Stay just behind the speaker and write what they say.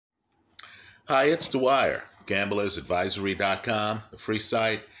Hi, it's Dwyer, gamblersadvisory.com, a free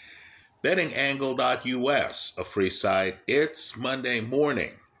site, bettingangle.us, a free site. It's Monday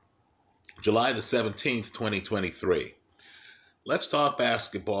morning, July the 17th, 2023. Let's talk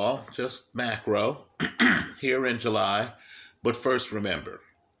basketball, just macro, here in July. But first, remember,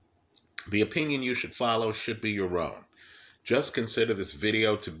 the opinion you should follow should be your own. Just consider this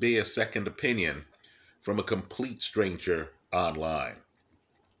video to be a second opinion from a complete stranger online.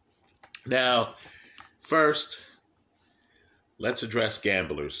 Now, first, let's address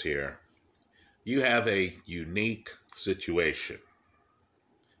gamblers here. You have a unique situation.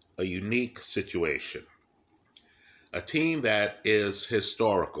 A unique situation. A team that is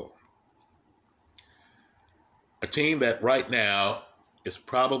historical. A team that right now is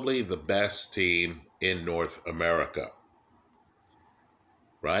probably the best team in North America.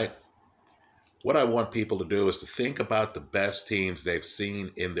 Right? What I want people to do is to think about the best teams they've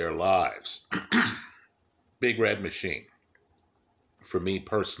seen in their lives. Big Red Machine. For me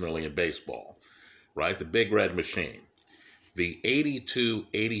personally in baseball, right? The Big Red Machine. The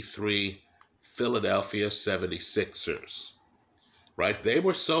 82-83 Philadelphia 76ers, right? They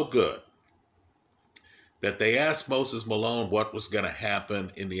were so good that they asked Moses Malone what was going to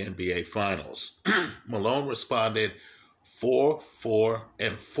happen in the NBA Finals. Malone responded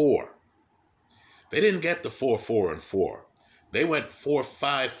 4-4-4. They didn't get the 4-4-4. They went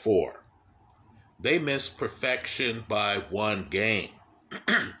 4-5-4. They missed perfection by one game.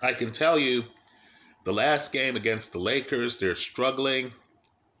 I can tell you, the last game against the Lakers, they're struggling.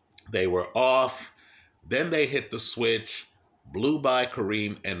 They were off. Then they hit the switch, blew by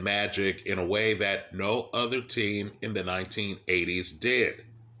Kareem and Magic in a way that no other team in the 1980s did.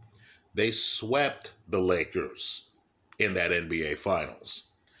 They swept the Lakers in that NBA Finals.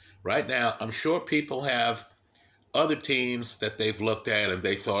 Right now, I'm sure people have other teams that they've looked at and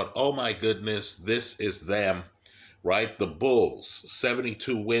they thought, oh my goodness, this is them, right? The Bulls,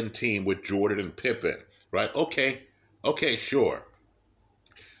 72-win team with Jordan and Pippen, right? Okay, sure.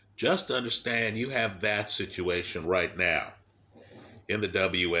 Just understand you have that situation right now in the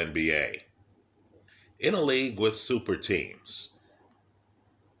WNBA. In a league with super teams,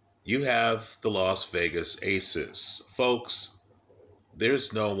 you have the Las Vegas Aces. Folks,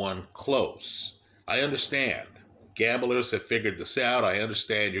 there's no one close. I understand. Gamblers have figured this out. I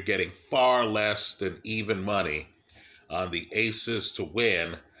understand you're getting far less than even money on the Aces to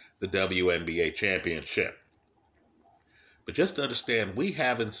win the WNBA championship. But just understand, we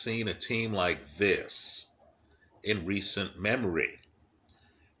haven't seen a team like this in recent memory.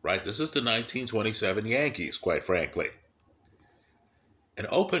 Right? This is the 1927 Yankees, quite frankly. An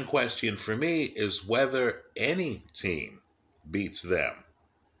open question for me is whether any team beats them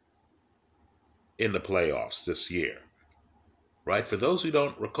in the playoffs this year, right? For those who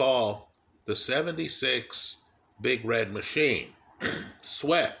don't recall, the 76 Big Red Machine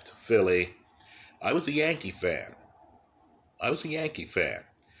swept Philly. I was a Yankee fan.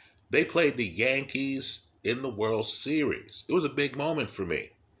 They played the Yankees in the World Series. It was a big moment for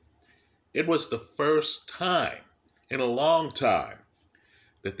me. It was the first time in a long time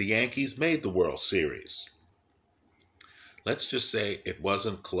that the Yankees made the World Series. Let's just say it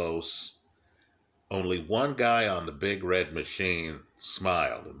wasn't close. Only one guy on the Big Red Machine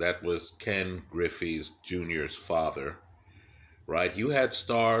smiled, and that was Ken Griffey Jr.'s father, right? You had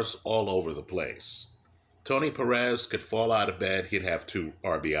stars all over the place. Tony Perez could fall out of bed, he'd have 2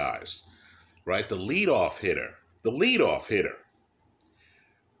 RBIs, right? The leadoff hitter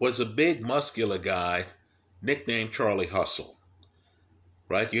was a big muscular guy nicknamed Charlie Hustle,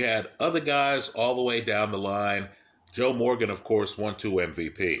 right? You had other guys all the way down the line. Joe Morgan, of course, won 2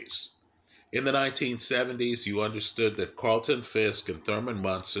 MVPs. In the 1970s, you understood that Carlton Fisk and Thurman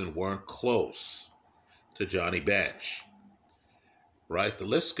Munson weren't close to Johnny Bench, right? The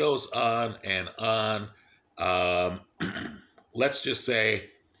list goes on and on. Let's just say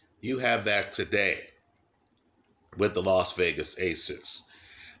you have that today with the Las Vegas Aces.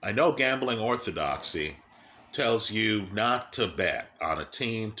 I know gambling orthodoxy tells you not to bet on a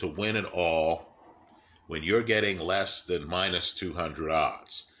team to win it all when you're getting less than minus 200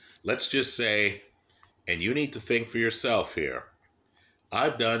 odds. Let's just say, and you need to think for yourself here,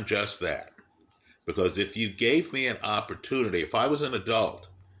 I've done just that. Because if you gave me an opportunity, if I was an adult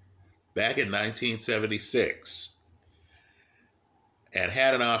back in 1976 and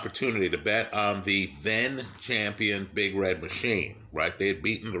had an opportunity to bet on the then champion Big Red Machine, right? They had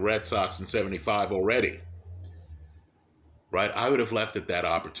beaten the Red Sox in 75 already, right? I would have left at that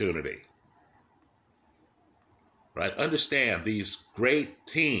opportunity. Right? Understand these great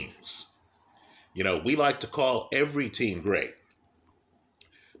teams. You know, we like to call every team great.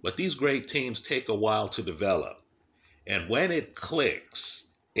 But these great teams take a while to develop. And when it clicks,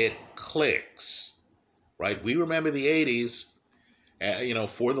 right? We remember the 80s,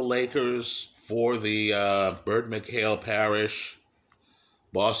 for the Lakers, for the Bird McHale Parish,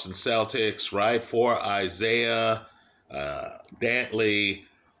 Boston Celtics, right? For Isaiah, Dantley,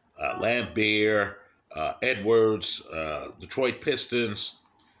 Lambeer, Edwards, Detroit Pistons,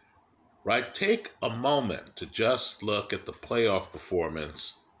 right? Take a moment to just look at the playoff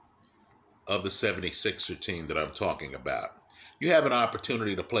performance of the 76er team that I'm talking about. You have an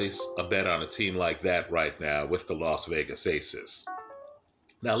opportunity to place a bet on a team like that right now with the Las Vegas Aces.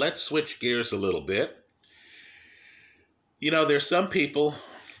 Now let's switch gears a little bit. There's some people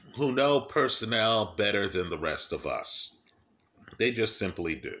who know personnel better than the rest of us. They just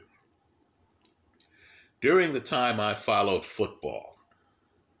simply do. During the time I followed football,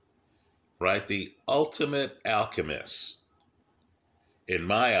 right, the ultimate alchemists, in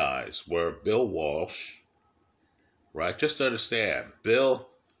my eyes, were Bill Walsh, right? Just understand, Bill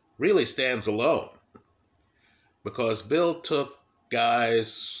really stands alone because Bill took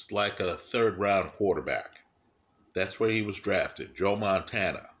guys like a third-round quarterback. That's where he was drafted, Joe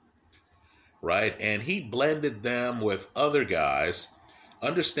Montana, right? And he blended them with other guys.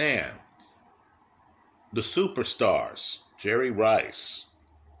 Understand, the superstars, Jerry Rice,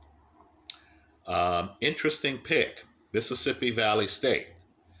 interesting pick, Mississippi Valley State,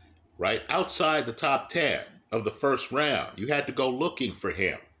 right? Outside the top 10 of the first round. You had to go looking for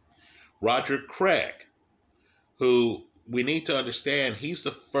him. Roger Craig, who we need to understand, he's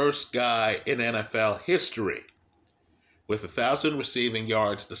the first guy in NFL history with 1,000 receiving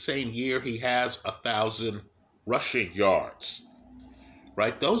yards the same year he has 1,000 rushing yards,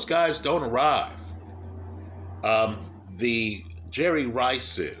 right? Those guys don't arrive. The Jerry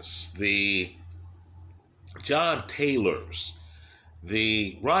Rices, the John Taylors,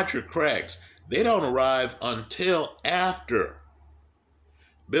 the Roger Craigs, they don't arrive until after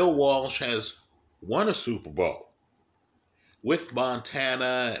Bill Walsh has won a Super Bowl with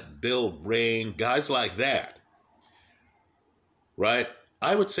Montana, Bill Ring, guys like that, right?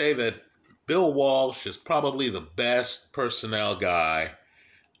 I would say that Bill Walsh is probably the best personnel guy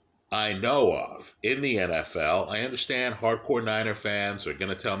I know of in the NFL. I understand hardcore Niner fans are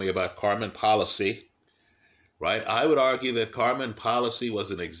going to tell me about Carmen Policy, right? I would argue that Carmen Policy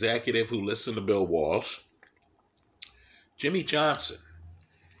was an executive who listened to Bill Walsh. Jimmy Johnson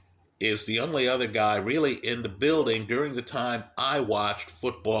is the only other guy really in the building during the time I watched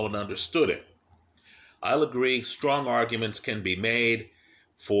football and understood it. I'll agree strong arguments can be made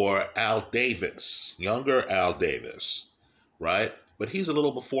for Al Davis, younger Al Davis, right? But he's a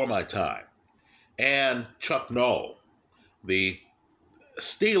little before my time. And Chuck Noll. The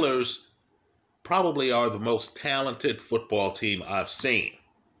Steelers probably are the most talented football team I've seen,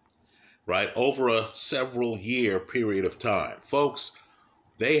 right, over a several year period of time. Folks,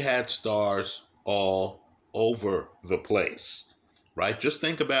 they had stars all over the place, right? Just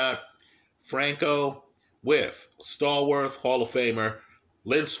think about Franco with Stallworth, Hall of Famer,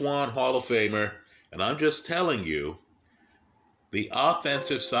 Lynn Swann, Hall of Famer, and I'm just telling you, the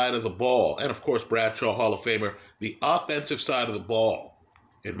offensive side of the ball, and of course Bradshaw, Hall of Famer, the offensive side of the ball,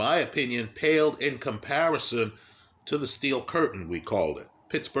 in my opinion, paled in comparison to the steel curtain, we called it,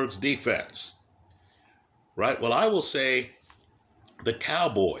 Pittsburgh's defense, right? Well, I will say the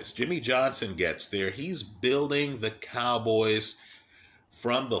Cowboys, Jimmy Johnson gets there. He's building the Cowboys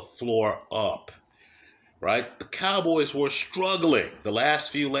from the floor up, right? The Cowboys were struggling the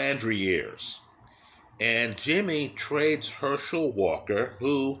last few Landry years. And Jimmy trades Herschel Walker,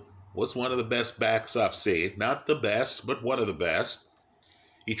 who was one of the best backs I've seen. Not the best, but one of the best.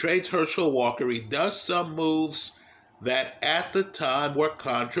 He trades Herschel Walker. He does some moves that at the time were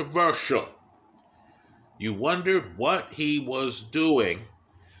controversial. You wondered what he was doing.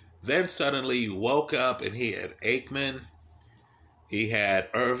 Then suddenly you woke up and he had Aikman, he had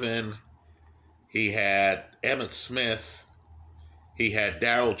Irvin, he had Emmitt Smith, he had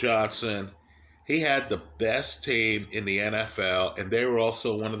Darryl Johnson. He had the best team in the NFL, and they were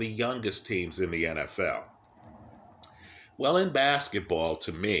also one of the youngest teams in the NFL. Well, in basketball,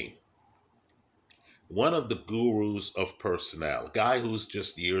 to me, one of the gurus of personnel, a guy who's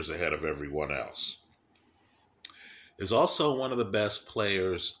just years ahead of everyone else, is also one of the best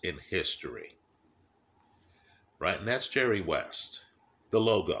players in history, right? And that's Jerry West, the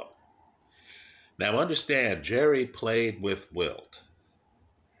logo. Now understand, Jerry played with Wilt.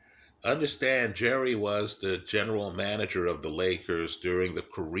 Understand, Jerry was the general manager of the Lakers during the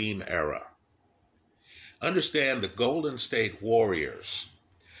Kareem era. Understand, the Golden State Warriors.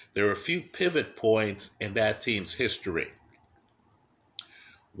 There are a few pivot points in that team's history.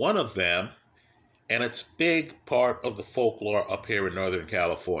 One of them, and it's a big part of the folklore up here in Northern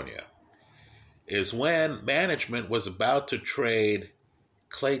California, is when management was about to trade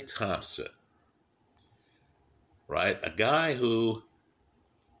Klay Thompson, right? A guy who,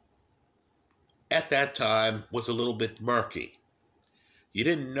 at that time, was a little bit murky. You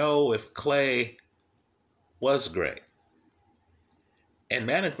didn't know if Klay was great. And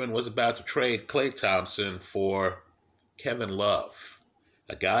management was about to trade Klay Thompson for Kevin Love,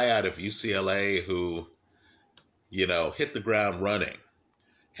 a guy out of UCLA who, hit the ground running,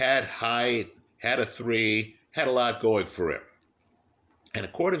 had height, had a three, had a lot going for him. And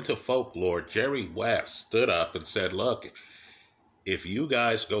according to folklore, Jerry West stood up and said, look, if you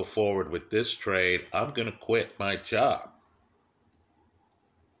guys go forward with this trade, I'm going to quit my job.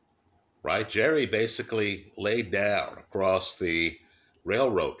 Right? Jerry basically laid down across the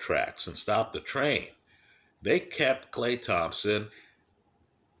railroad tracks and stopped the train. They kept Klay Thompson.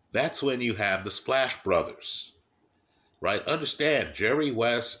 That's when you have the Splash Brothers. Right? Understand, Jerry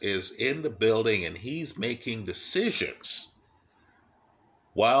West is in the building and he's making decisions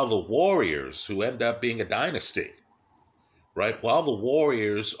while the Warriors, who end up being a dynasty, right? While the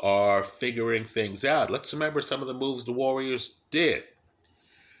Warriors are figuring things out. Let's remember some of the moves the Warriors did.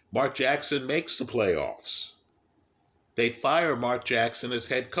 Mark Jackson makes the playoffs. They fire Mark Jackson as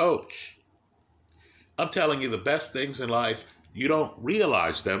head coach. I'm telling you, the best things in life, you don't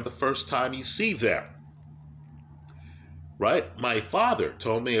realize them the first time you see them. Right? My father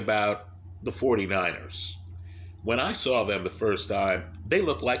told me about the 49ers. When I saw them the first time, they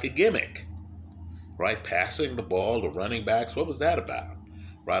looked like a gimmick. Right? Passing the ball to running backs. What was that about?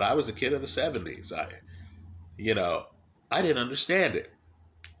 Right? I was a kid of the 70s. I didn't understand it.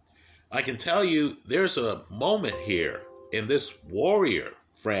 I can tell you there's a moment here in this Warrior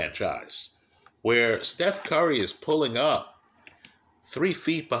franchise where Steph Curry is pulling up 3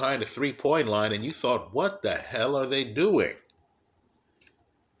 feet behind the three-point line and you thought, what the hell are they doing?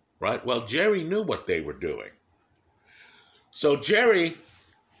 Right? Well, Jerry knew what they were doing. So Jerry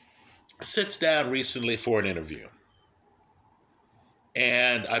sits down recently for an interview.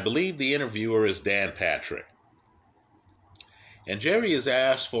 And I believe the interviewer is Dan Patrick. And Jerry is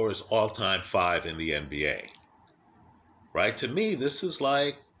asked for his all-time 5 in the NBA. Right? To me, this is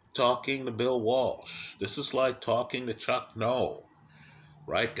like talking to Bill Walsh. This is like talking to Chuck Noll.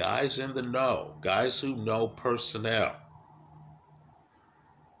 Right? Guys in the know. Guys who know personnel.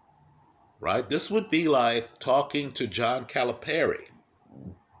 Right? This would be like talking to John Calipari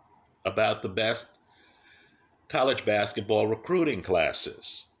about the best college basketball recruiting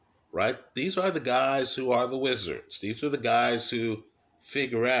classes. Right? These are the guys who are the wizards. These are the guys who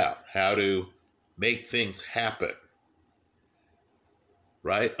figure out how to make things happen.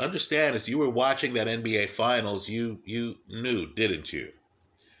 Right? Understand, as you were watching that NBA Finals, you knew, didn't you,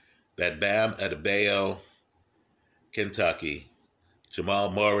 that Bam Adebayo, Kentucky,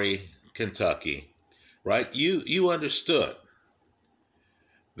 Jamal Murray, Kentucky, right? You understood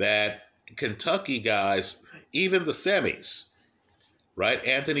that Kentucky guys, even the semis, right?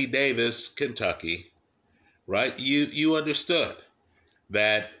 Anthony Davis, Kentucky, right? You understood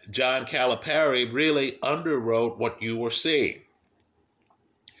that John Calipari really underwrote what you were seeing.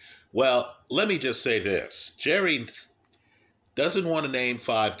 Well, let me just say this. Jerry doesn't want to name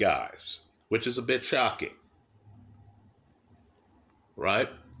 5 guys, which is a bit shocking, right?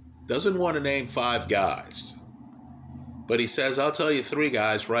 Doesn't want to name 5 guys. But he says, I'll tell you 3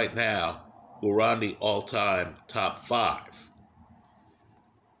 guys right now who are on the all-time top 5.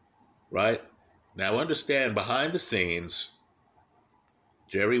 Right? Now understand, behind the scenes,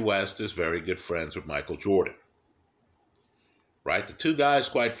 Jerry West is very good friends with Michael Jordan. Right? The 2 guys,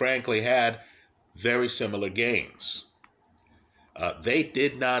 quite frankly, had very similar games. They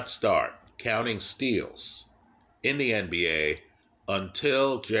did not start counting steals in the NBA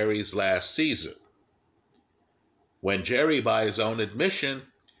until Jerry's last season, when Jerry, by his own admission,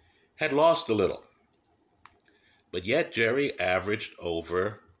 had lost a little. But yet Jerry averaged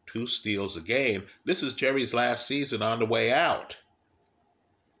over 2 steals a game. This is Jerry's last season on the way out.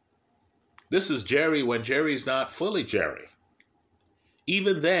 This is Jerry when Jerry's not fully Jerry.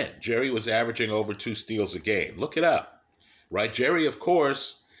 Even then, Jerry was averaging over 2 steals a game. Look it up. Right? Jerry, of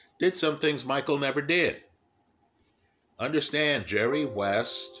course, did some things Michael never did. Understand, Jerry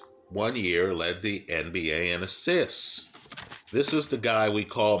West, 1 year, led the NBA in assists. This is the guy we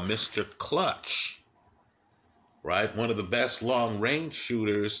call Mr. Clutch. Right? One of the best long-range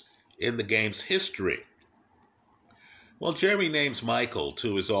shooters in the game's history. Well, Jerry names Michael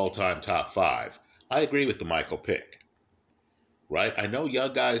to his all-time top 5. I agree with the Michael pick. Right? I know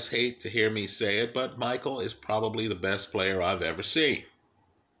young guys hate to hear me say it, but Michael is probably the best player I've ever seen.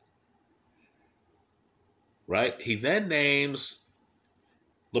 right? He then names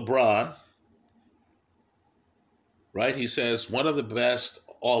LeBron, right? He says one of the best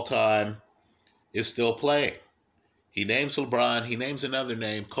all time is still playing. He names LeBron. He names another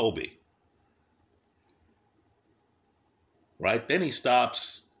name, Kobe, right? Then he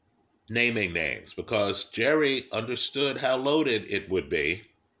stops naming names because Jerry understood how loaded it would be,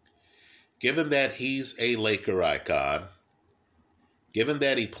 given that he's a Laker icon, given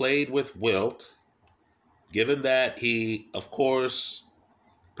that he played with Wilt, given that he, of course,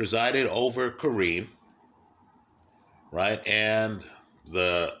 presided over Kareem, right? And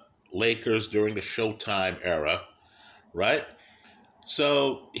the Lakers during the Showtime era, right?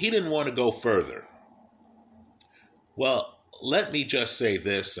 So he didn't want to go further. Well, let me just say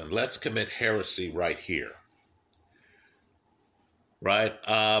this, and let's commit heresy right here, right?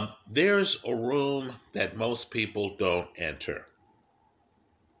 There's a room that most people don't enter,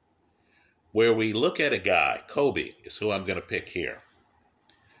 where we look at a guy, Kobe is who I'm going to pick here.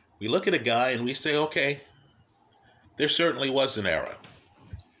 We look at a guy and we say, okay, there certainly was an era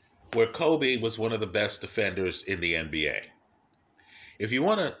where Kobe was one of the best defenders in the NBA. If you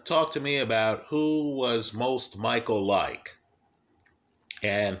want to talk to me about who was most Michael-like,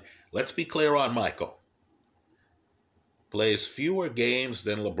 and let's be clear on Michael, plays fewer games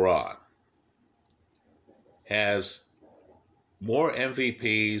than LeBron, has more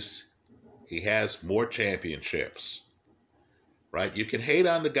MVPs, he has more championships, right? You can hate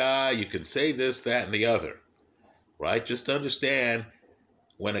on the guy, you can say this, that, and the other, right? Just understand,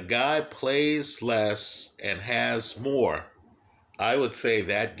 when a guy plays less and has more, I would say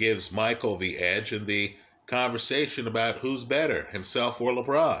that gives Michael the edge in the conversation about who's better, himself or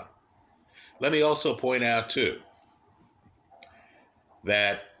LeBron. Let me also point out, too,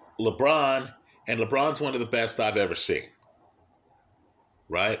 that LeBron's one of the best I've ever seen,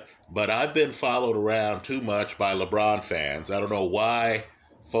 right? But I've been followed around too much by LeBron fans. I don't know why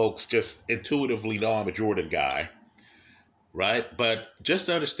folks just intuitively know I'm a Jordan guy, right? But just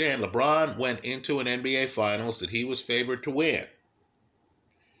understand, LeBron went into an NBA Finals that he was favored to win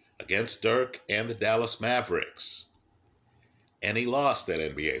against Dirk and the Dallas Mavericks. And he lost that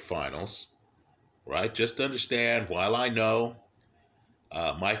NBA Finals, right? Just understand, while I know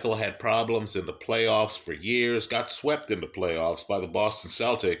Michael had problems in the playoffs for years, got swept in the playoffs by the Boston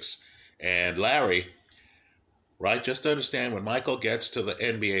Celtics and Larry, right? Just understand, when Michael gets to the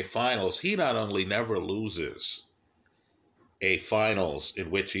NBA Finals, he not only never loses a finals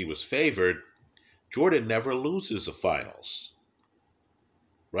in which he was favored, Jordan never loses a finals,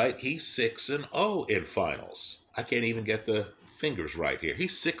 right? He's 6-0 in finals. I can't even get the fingers right here.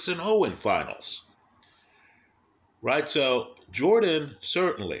 He's 6-0 in finals, right? So Jordan,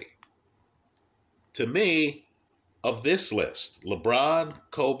 certainly, to me, of this list, LeBron,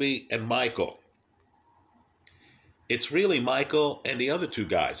 Kobe, and Michael, it's really Michael and the other two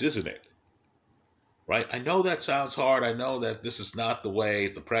guys, isn't it? Right? I know that sounds hard. I know that this is not the way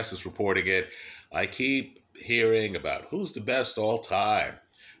the press is reporting it. I keep hearing about who's the best all time,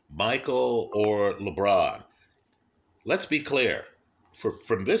 Michael or LeBron. Let's be clear,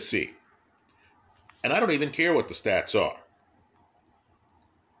 from this seat, and I don't even care what the stats are,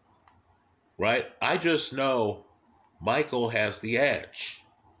 right? I just know Michael has the edge.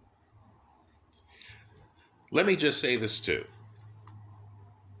 Let me just say this too.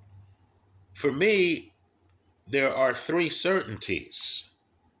 For me, there are three certainties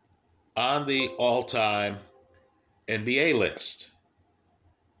on the all-time NBA list,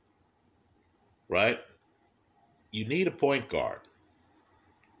 right? You need a point guard.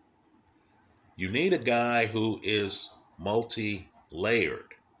 You need a guy who is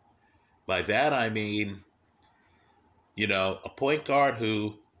multi-layered. By that I mean, a point guard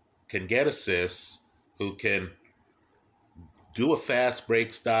who can get assists, who can do a fast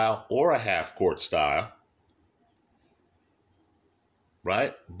break style or a half-court style,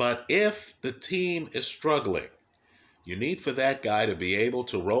 right? But if the team is struggling, you need for that guy to be able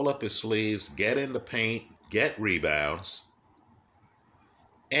to roll up his sleeves, get in the paint, get rebounds,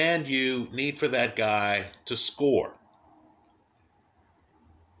 and you need for that guy to score,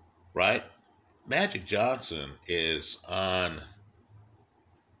 right? Magic Johnson is on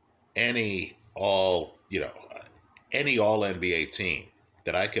any all-NBA team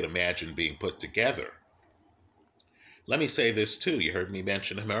that I could imagine being put together. Let me say this too. You heard me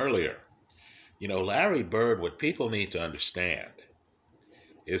mention him earlier. Larry Bird, what people need to understand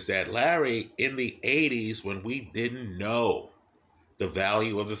is that Larry, in the 80s, when we didn't know the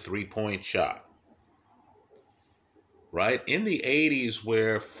value of the three-point shot, right? In the 80s,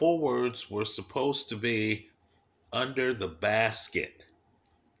 where forwards were supposed to be under the basket,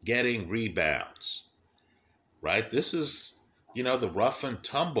 getting rebounds, right? This is, the rough and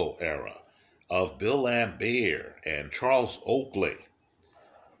tumble era of Bill Laimbeer and Charles Oakley,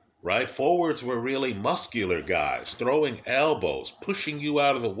 right? Forwards were really muscular guys, throwing elbows, pushing you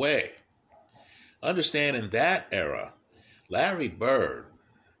out of the way. Understand, in that era, Larry Bird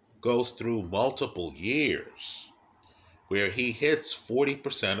goes through multiple years where he hits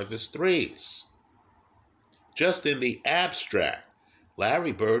 40% of his threes. Just in the abstract,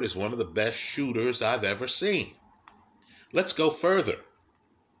 Larry Bird is one of the best shooters I've ever seen. Let's go further.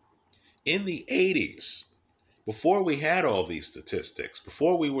 In the 80s, before we had all these statistics,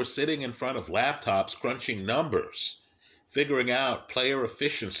 before we were sitting in front of laptops crunching numbers, figuring out player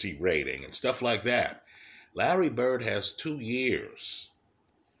efficiency rating and stuff like that, Larry Bird has 2 years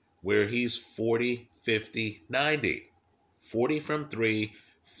where he's 40, 50, 90. 40 from 3,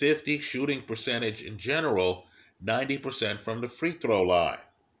 50 shooting percentage in general, 90% from the free throw line.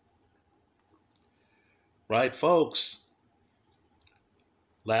 Right, folks?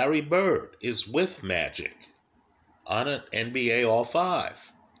 Larry Bird is with Magic on an NBA All-5.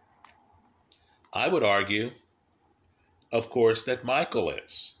 I would argue, of course, that Michael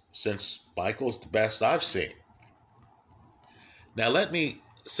is, since Michael's the best I've seen. Now, let me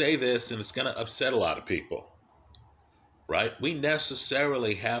say this, and it's going to upset a lot of people. Right? We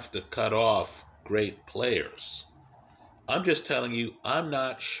necessarily have to cut off great players. I'm just telling you, I'm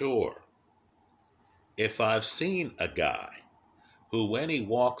not sure if I've seen a guy who, when he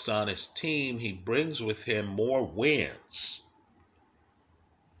walks on his team, he brings with him more wins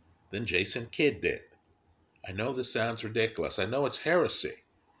than Jason Kidd did. I know this sounds ridiculous. I know it's heresy.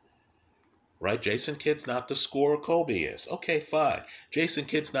 Right? Jason Kidd's not the scorer Kobe is. Okay, fine. Jason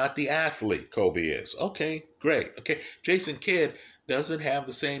Kidd's not the athlete Kobe is. Okay, great. Okay, Jason Kidd doesn't have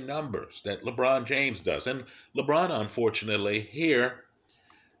the same numbers that LeBron James does. And LeBron, unfortunately, here,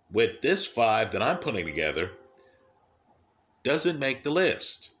 with this 5 that I'm putting together, doesn't make the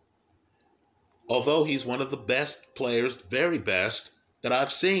list. Although he's one of the best players, very best, that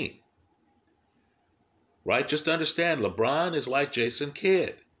I've seen. Right? Just understand, LeBron is like Jason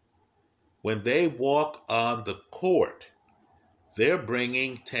Kidd. When they walk on the court, they're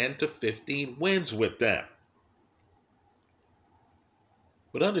bringing 10 to 15 wins with them.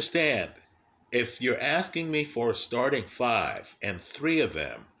 But understand, if you're asking me for a starting 5 and 3 of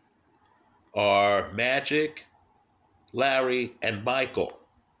them are Magic, Larry, and Michael,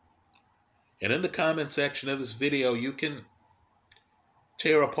 and in the comment section of this video, you can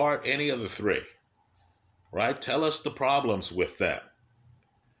tear apart any of the 3, right? Tell us the problems with them.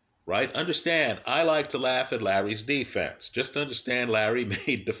 Right? Understand, I like to laugh at Larry's defense. Just understand Larry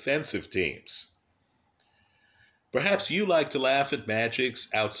made defensive teams. Perhaps you like to laugh at Magic's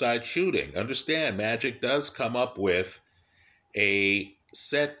outside shooting. Understand, Magic does come up with a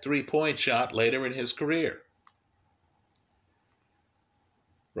set 3-point shot later in his career.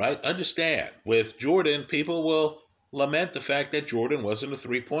 Right? Understand, with Jordan, people will lament the fact that Jordan wasn't a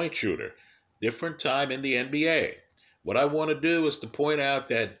 3-point shooter. Different time in the NBA. What I want to do is to point out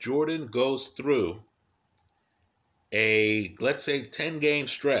that Jordan goes through a, let's say, 10-game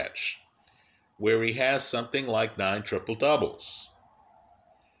stretch where he has something like 9 triple-doubles.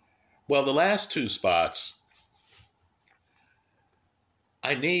 Well, the last 2 spots,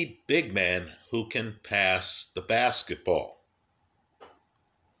 I need big men who can pass the basketball.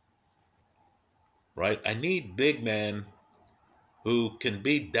 Right? I need big men who can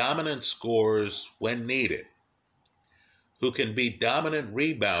be dominant scorers when needed, who can be dominant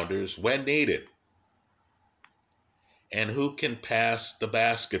rebounders when needed, and who can pass the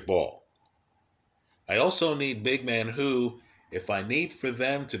basketball. I also need big men who, if I need for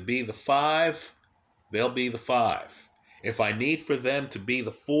them to be the 5, they'll be the 5. If I need for them to be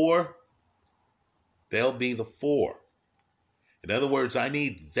the 4, they'll be the 4. In other words, I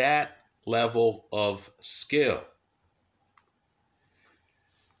need that level of skill.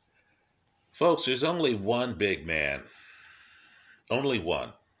 Folks, there's only one big man. Only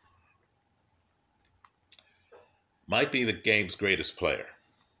one. Might be the game's greatest player.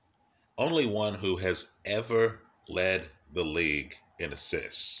 Only one who has ever led the league in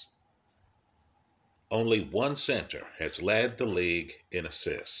assists. Only one center has led the league in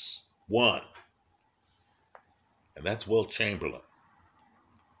assists. One. And that's Wilt Chamberlain.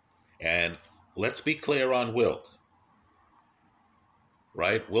 And let's be clear on Wilt.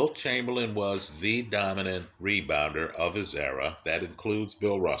 Right? Wilt Chamberlain was the dominant rebounder of his era. That includes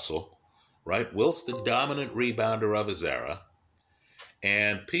Bill Russell. Right? Wilt's the dominant rebounder of his era.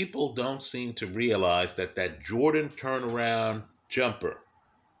 And people don't seem to realize that that Jordan turnaround jumper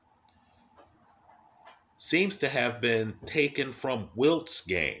seems to have been taken from Wilt's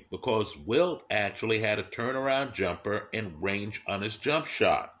game, because Wilt actually had a turnaround jumper and range on his jump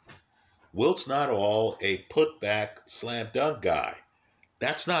shot. Wilt's not all a putback slam dunk guy.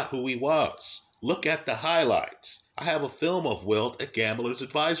 That's not who he was. Look at the highlights. I have a film of Wilt at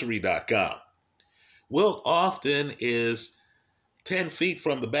gamblersadvisory.com. Wilt often is 10 feet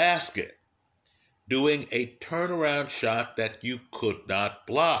from the basket, doing a turnaround shot that you could not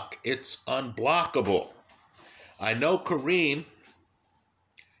block. It's unblockable. I know Kareem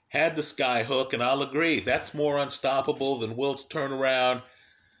had the sky hook, and I'll agree, that's more unstoppable than Wilt's turnaround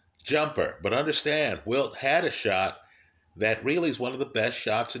jumper. But understand, Wilt had a shot that really is one of the best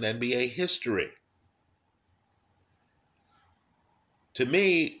shots in NBA history. To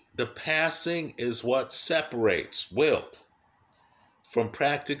me, the passing is what separates Wilt from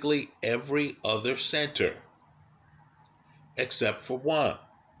practically every other center, except for one.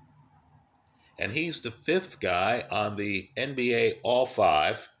 And he's the fifth guy on the NBA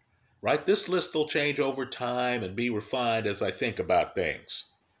All-Five, right? This list will change over time and be refined as I think about things.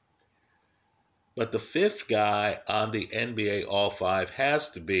 But the fifth guy on the NBA All-Five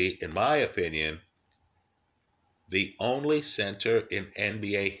has to be, in my opinion, the only center in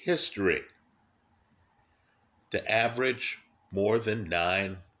NBA history to average more than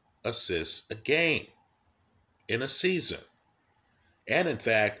 9 assists a game in a season. And in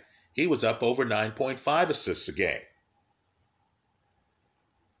fact, he was up over 9.5 assists a game.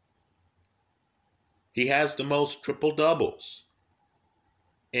 He has the most triple-doubles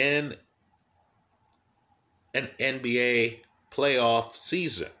in an NBA playoff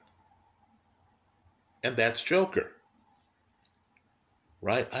season. And that's Joker.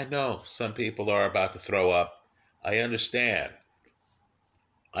 Right? I know some people are about to throw up. I understand.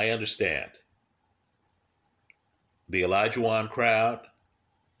 The Olajuwon crowd,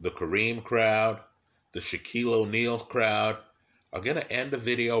 the Kareem crowd, the Shaquille O'Neal crowd are going to end the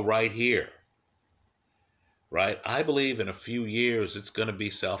video right here. Right? I believe in a few years it's going to be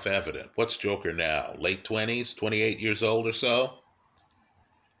self-evident. What's Joker now? Late 20s, 28 years old or so?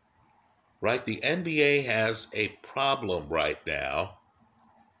 Right? The NBA has a problem right now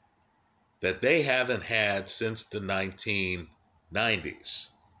that they haven't had since the 1990s.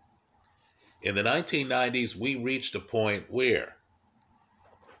 In the 1990s, we reached a point where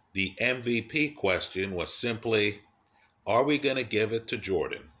the MVP question was simply, are we going to give it to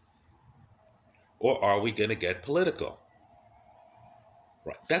Jordan? Or are we going to get political?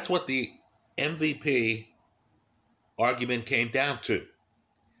 Right. That's what the MVP argument came down to.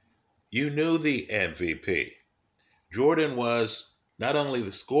 You knew the MVP. Jordan was not only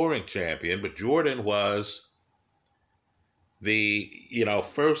the scoring champion, but Jordan was the,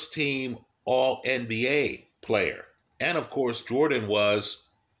 first team All-NBA player. And of course, Jordan was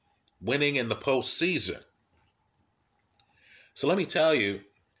winning in the postseason. So let me tell you,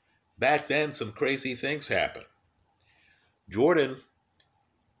 back then some crazy things happened. Jordan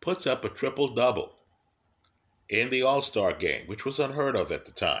puts up a triple-double in the All-Star game, which was unheard of at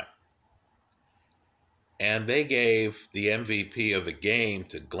the time. And they gave the MVP of the game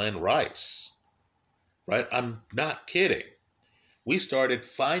to Glenn Rice. Right? I'm not kidding. We started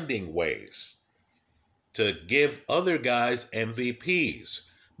finding ways to give other guys MVPs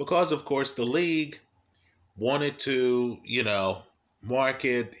because, of course, the league wanted to,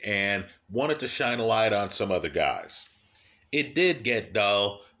 market and wanted to shine a light on some other guys. It did get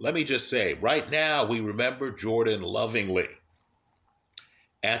dull. Let me just say, right now, we remember Jordan lovingly.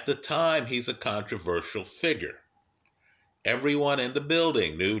 At the time, he's a controversial figure. Everyone in the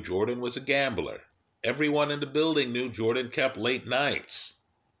building knew Jordan was a gambler. Everyone in the building knew Jordan kept late nights.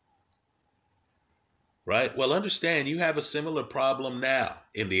 Right? Well, understand, you have a similar problem now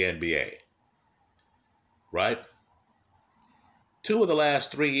in the NBA. Right? 2 of the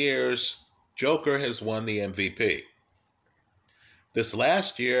last 3 years, Joker has won the MVP. This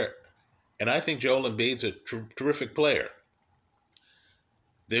last year, and I think Joel Embiid's a terrific player,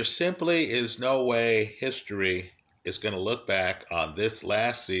 there simply is no way history is going to look back on this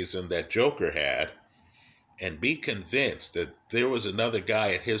last season that Joker had and be convinced that there was another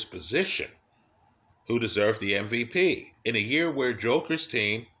guy at his position who deserved the MVP. In a year where Joker's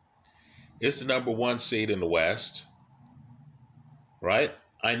team is the number 1 seed in the West, right?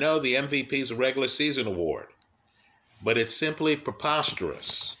 I know the MVP is a regular season award, but it's simply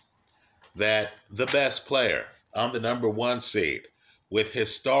preposterous that the best player on the number 1 seed with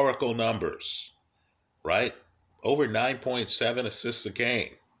historical numbers, right? Over 9.7 assists a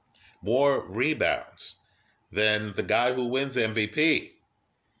game, more rebounds than the guy who wins MVP,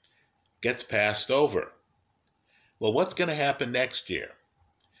 gets passed over. Well, what's going to happen next year?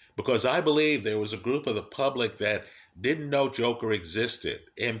 because I believe there was a group of the public that didn't know Joker existed,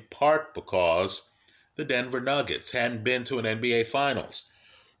 in part because the Denver Nuggets hadn't been to an NBA Finals.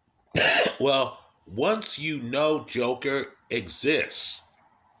 Well, once you know Joker exists,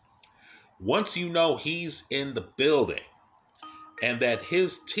 once you know he's in the building and that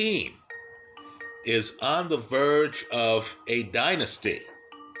his team is on the verge of a dynasty,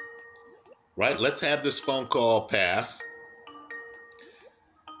 right? Let's have this phone call pass.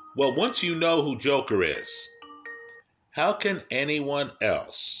 Well, once you know who Joker is, how can anyone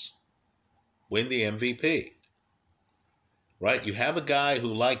else win the MVP? Right? You have a guy who,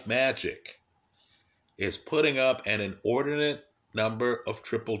 like magic, is putting up an inordinate number of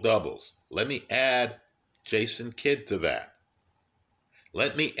triple doubles. Let me add Jason Kidd to that.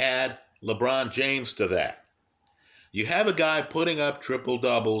 Let me add LeBron James to that. You have a guy putting up triple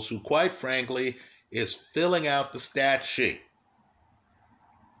doubles who, quite frankly, is filling out the stat sheet.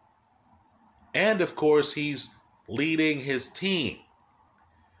 And of course, he's leading his team.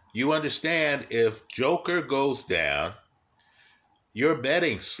 You understand, if Joker goes down, your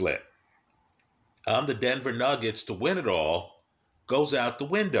betting slip on the Denver Nuggets to win it all goes out the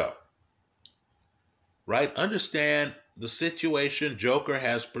window. Right? Understand the situation Joker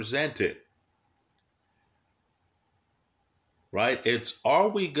has presented. Right? It's, are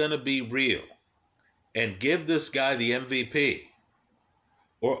we going to be real and give this guy the MVP?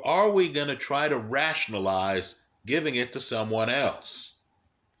 Or are we going to try to rationalize giving it to someone else?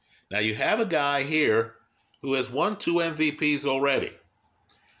 Now, you have a guy here who has won 2 MVPs already.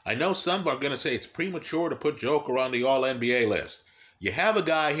 I know some are going to say it's premature to put Joker on the All-NBA list. You have a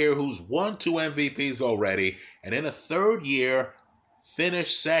guy here who's won 2 MVPs already, and in a third year,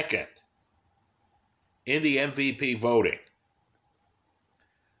 finished second in the MVP voting.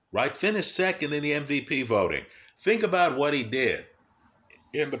 Right? Finished second in the MVP voting. Think about what he did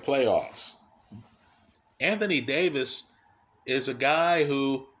in the playoffs. Anthony Davis is a guy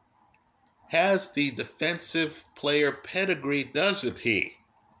who has the defensive player pedigree, doesn't he?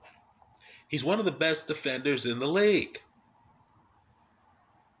 He's one of the best defenders in the league.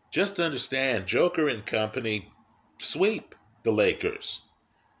 Just understand, Joker and company sweep the Lakers.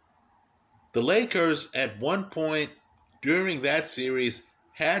 The Lakers at one point during that series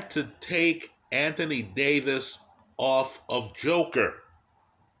had to take Anthony Davis off of Joker.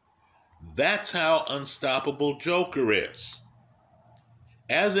 That's how unstoppable Joker is.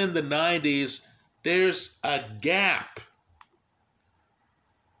 As in the 90s, there's a gap.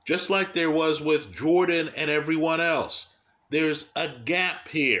 Just like there was with Jordan and everyone else. There's a gap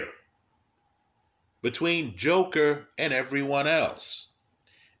here between Joker and everyone else.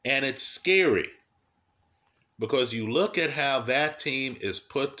 And it's scary because you look at how that team is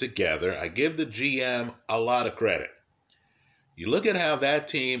put together. I give the GM a lot of credit. You look at how that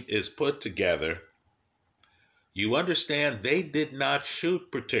team is put together, you understand they did not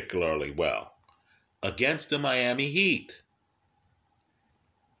shoot particularly well against the Miami Heat.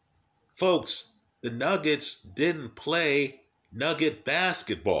 Folks, the Nuggets didn't play Nugget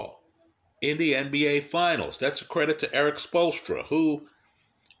basketball in the NBA Finals. That's a credit to Eric Spoelstra, who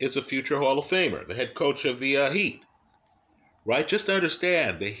is a future Hall of Famer, the head coach of the Heat. Right? Just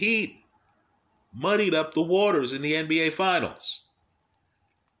understand, the Heat muddied up the waters in the NBA Finals.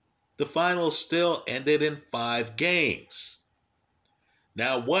 The finals still ended in 5 games.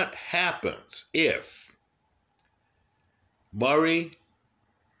 Now, what happens if Murray,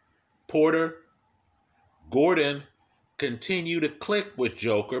 Porter, Gordon continue to click with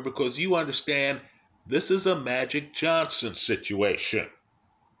Joker? Because you understand, this is a Magic Johnson situation.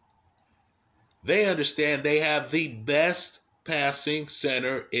 They understand they have the best passing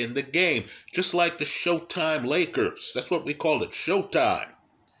center in the game, just like the Showtime Lakers. That's what we call it, Showtime.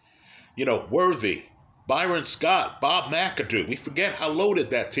 You know, Worthy, Byron Scott, Bob McAdoo. We forget how loaded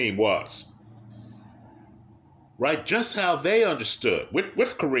that team was. Right? Just how they understood,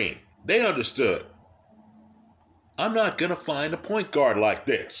 with Kareem, they understood. I'm not going to find a point guard like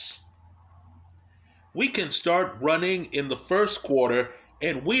this. We can start running in the first quarter,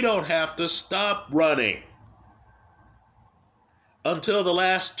 and we don't have to stop running until the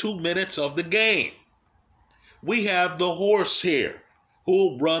last 2 minutes of the game. We have the horse here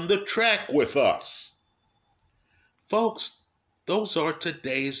who'll run the track with us. Folks, those are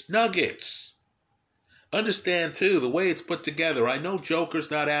today's Nuggets. Understand, too, the way it's put together. I know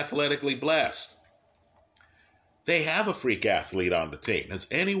Joker's not athletically blessed. They have a freak athlete on the team. Has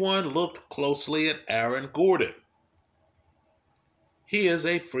anyone looked closely at Aaron Gordon? He is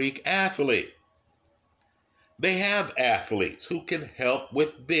a freak athlete. They have athletes who can help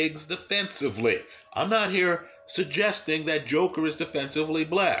with bigs defensively. I'm not here suggesting that Joker is defensively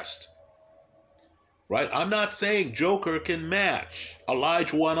blessed. Right? I'm not saying Joker can match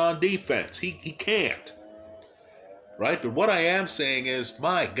Elijah One on defense. He can't. Right? But what I am saying is,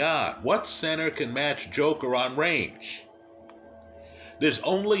 my God, what center can match Joker on range? There's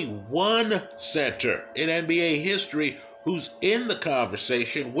only one center in NBA history who's in the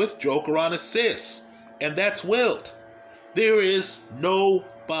conversation with Joker on assists, and that's Wilt. There is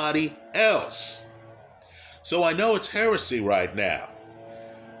nobody else. So I know it's heresy right now,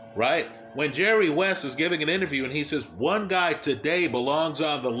 right? When Jerry West is giving an interview and he says one guy today belongs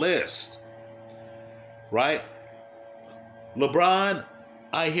on the list, right? LeBron,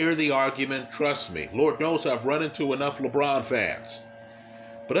 I hear the argument, trust me. Lord knows I've run into enough LeBron fans.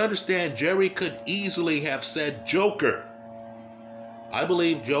 But understand, Jerry could easily have said Joker. I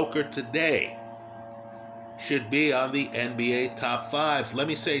believe Joker today should be on the NBA top 5. Let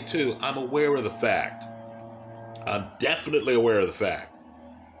me say, too, I'm aware of the fact. I'm definitely aware of the fact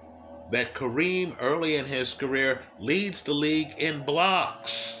that Kareem, early in his career, leads the league in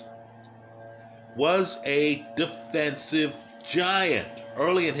blocks. Was a defensive giant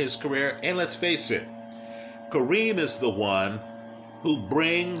early in his career. And let's face it, Kareem is the one who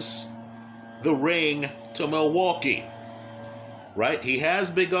brings the ring to Milwaukee. Right? He has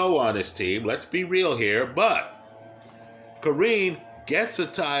Big O on his team. Let's be real here. But Kareem gets a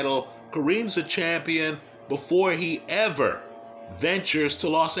title. Kareem's a champion before he ever ventures to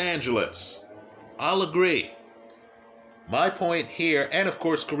Los Angeles. I'll agree. My point here, and of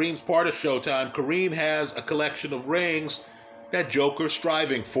course Kareem's part of Showtime, Kareem has a collection of rings that Joker's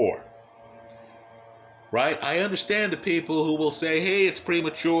striving for. Right? I understand the people who will say, hey, it's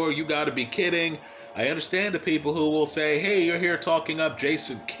premature, you gotta be kidding. I understand the people who will say, hey, you're here talking up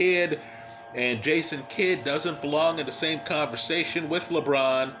Jason Kidd, and Jason Kidd doesn't belong in the same conversation with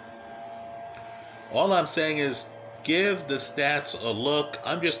LeBron. All I'm saying is, give the stats a look.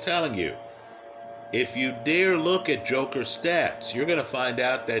 I'm just telling you, if you dare look at Joker's stats, you're going to find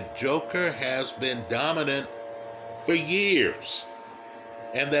out that Joker has been dominant for years,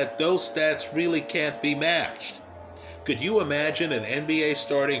 and that those stats really can't be matched. Could you imagine an NBA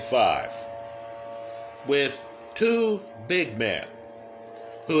starting 5 with 2 big men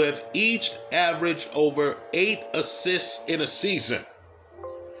who have each averaged over 8 assists in a season?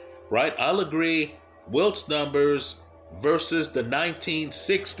 Right? I'll agree, Wilt's numbers versus the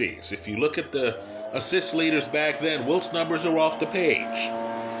 1960s. If you look at the assist leaders back then, Wilt's numbers are off the page.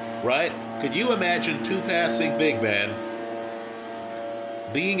 Right? Could you imagine 2 passing big men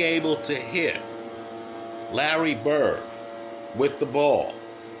being able to hit Larry Bird with the ball?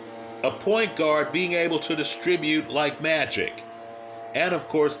 A point guard being able to distribute like magic. And of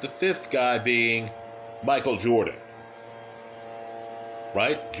course, the 5th guy being Michael Jordan.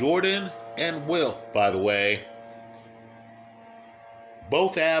 Right? Jordan and Wilt, by the way,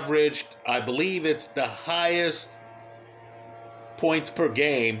 both averaged, I believe it's the highest points per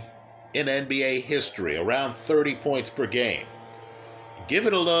game in NBA history, around 30 points per game. Give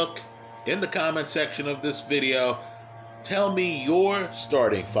it a look in the comment section of this video. Tell me your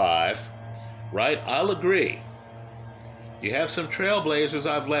starting 5, right? I'll agree. You have some trailblazers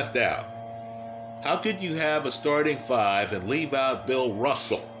I've left out. How could you have a starting 5 and leave out Bill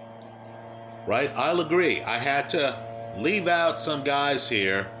Russell? Right? I'll agree. I had to leave out some guys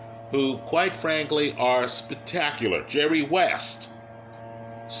here who, quite frankly, are spectacular. Jerry West,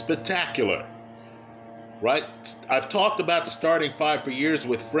 spectacular. Right? I've talked about the starting 5 for years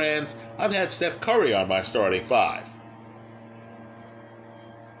with friends. I've had Steph Curry on my starting 5.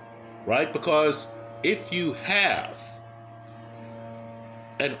 Right? Because if you have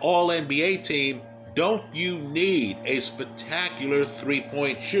an all-NBA team, don't you need a spectacular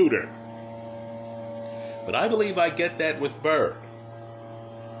three-point shooter? But I believe I get that with Bird.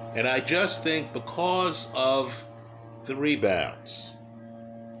 And I just think because of the rebounds,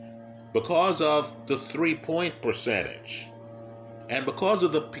 because of the three-point percentage, and because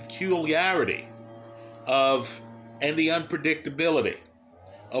of the peculiarity of and the unpredictability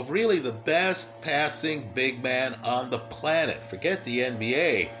of really the best passing big man on the planet. Forget the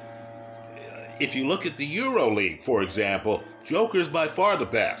NBA. If you look at the EuroLeague, for example, Joker's by far the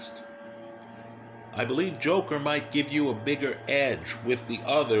best. I believe Joker might give you a bigger edge with the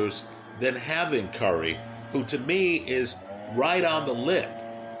others than having Curry, who to me is right on the lip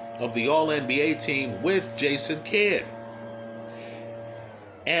of the All-NBA team with Jason Kidd.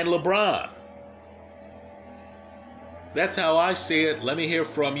 And LeBron. That's how I see it. Let me hear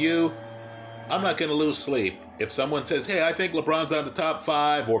from you. I'm not going to lose sleep if someone says, hey, I think LeBron's on the top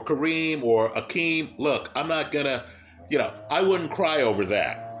 5, or Kareem, or Akeem. Look, I'm not going to, I wouldn't cry over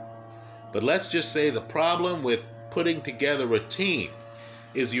that. But let's just say the problem with putting together a team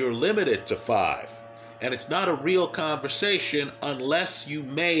is you're limited to 5. And it's not a real conversation unless you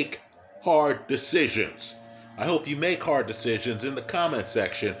make hard decisions. I hope you make hard decisions in the comment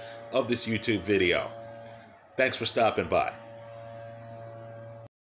section of this YouTube video. Thanks for stopping by.